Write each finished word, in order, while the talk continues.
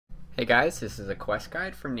Hey guys, this is a quest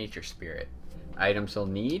guide from Nature Spirit. Items you'll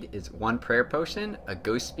need is 1 prayer potion, a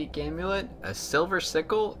Ghostspeak Amulet, a Silver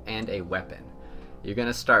Sickle, and a weapon. You're going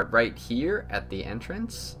to start right here at the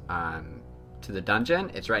entrance to the dungeon.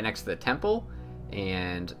 It's right next to the temple,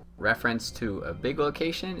 and reference to a big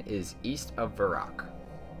location is east of Varrock.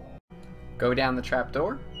 Go down the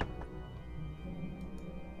trapdoor.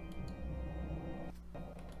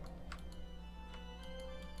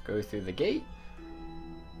 Go through the gate.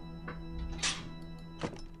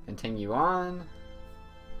 Continue on.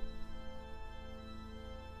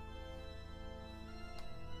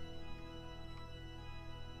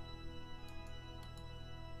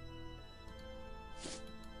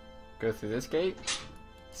 Go through this gate.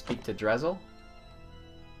 Speak to Drizzle.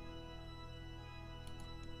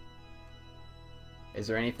 Is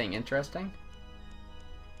there anything interesting?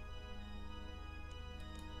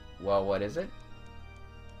 Well, what is it?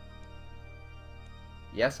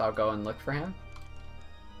 Yes, I'll go and look for him.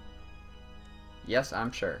 Yes,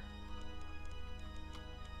 I'm sure.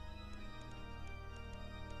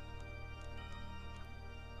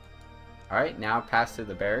 Alright, now pass through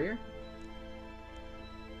the barrier.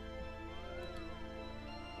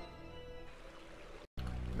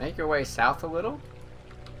 Make your way south a little.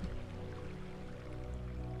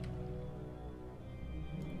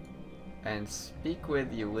 And speak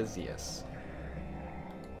with Ulysses.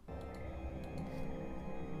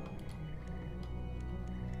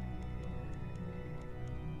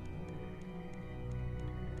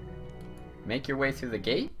 Make your way through the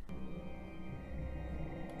gate.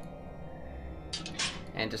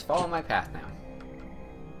 And just follow my path now.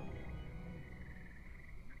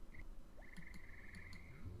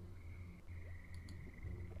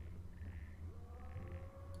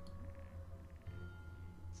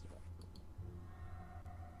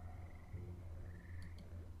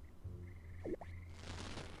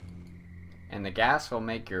 And the gas will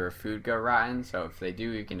make your food go rotten, so if they do,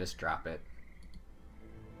 you can just drop it.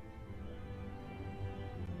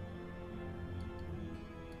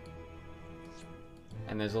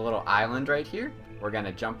 And there's a little island right here. We're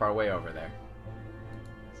gonna jump our way over there.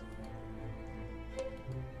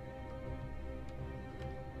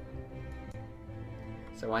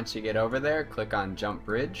 So once you get over there, click on Jump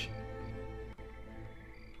Bridge.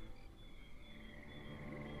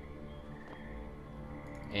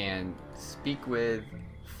 And speak with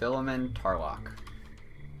Philemon Tarlock.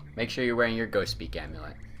 Make sure you're wearing your Ghostspeak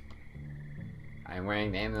Amulet. I'm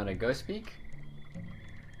wearing the Amulet of Ghostspeak.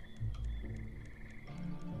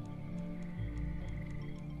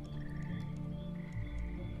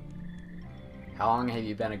 How long have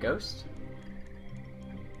you been a ghost?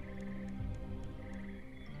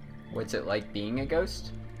 What's it like being a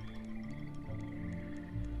ghost?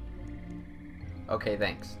 Okay,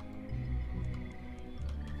 thanks.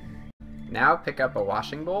 Now pick up a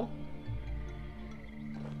washing bowl,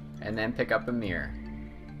 and then pick up a mirror.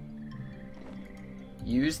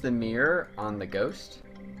 Use the mirror on the ghost.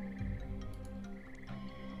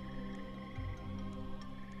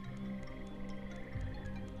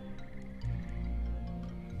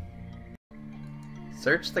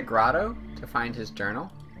 Search the grotto to find his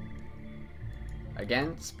journal.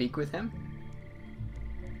 Again, speak with him.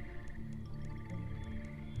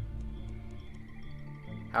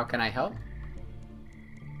 How can I help?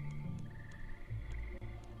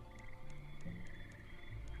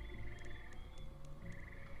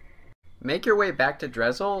 Make your way back to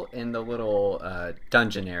Drizzle in the little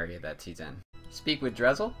dungeon area that he's in. Speak with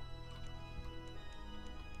Drizzle.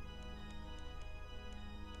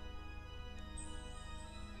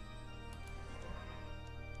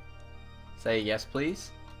 Say yes, please.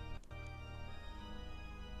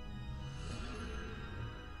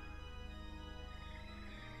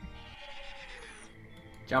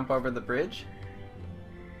 Jump over the bridge.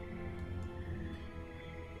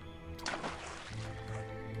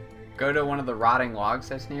 Go to one of the rotting logs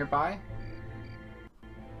that's nearby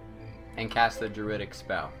and cast the druidic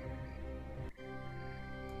spell.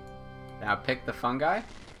 Now pick the fungi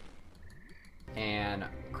and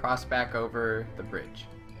cross back over the bridge.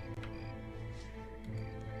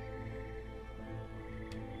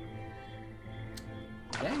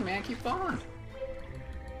 Dang man, keep falling.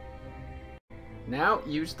 Now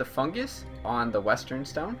use the fungus on the western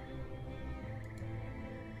stone.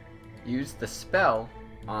 Use the spell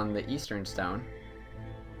on the eastern stone.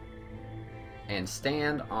 And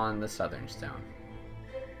stand on the southern stone.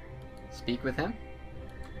 Speak with him.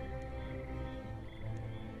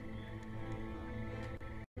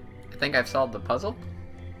 I think I've solved the puzzle.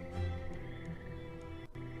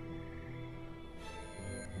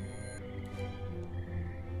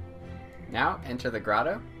 Now enter the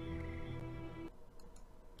grotto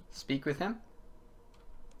Speak with him.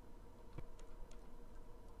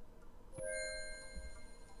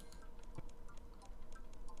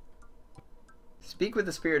 Speak with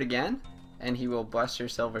the spirit again, and he will bless your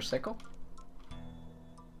Silver Sickle.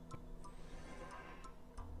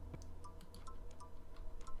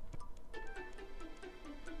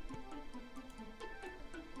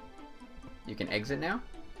 You can exit now.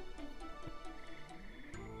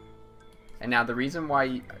 And now the reason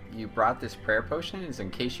why you brought this prayer potion is in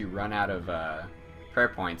case you run out of prayer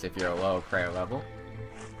points if you're a low prayer level.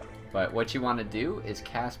 But what you want to do is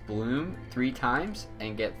cast Bloom 3 times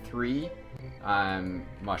and get 3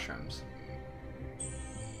 mushrooms.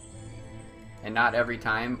 And not every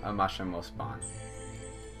time a mushroom will spawn.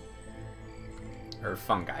 Or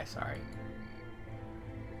fungi, sorry.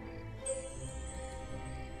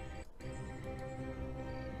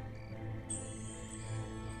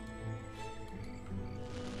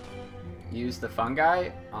 Use the fungi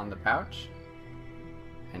on the pouch.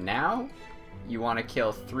 And now you want to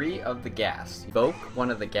kill 3 of the gas. Evoke one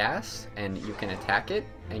of the gas and you can attack it,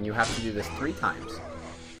 and you have to do this 3 times.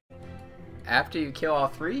 After you kill all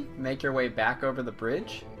 3, make your way back over the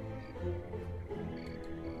bridge.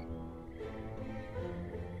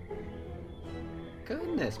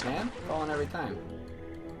 Goodness, man. Falling every time.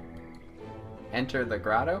 Enter the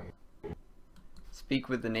grotto. Speak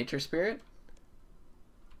with the nature spirit.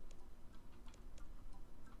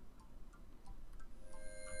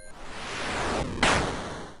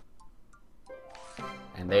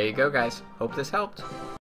 And there you go, guys. Hope this helped.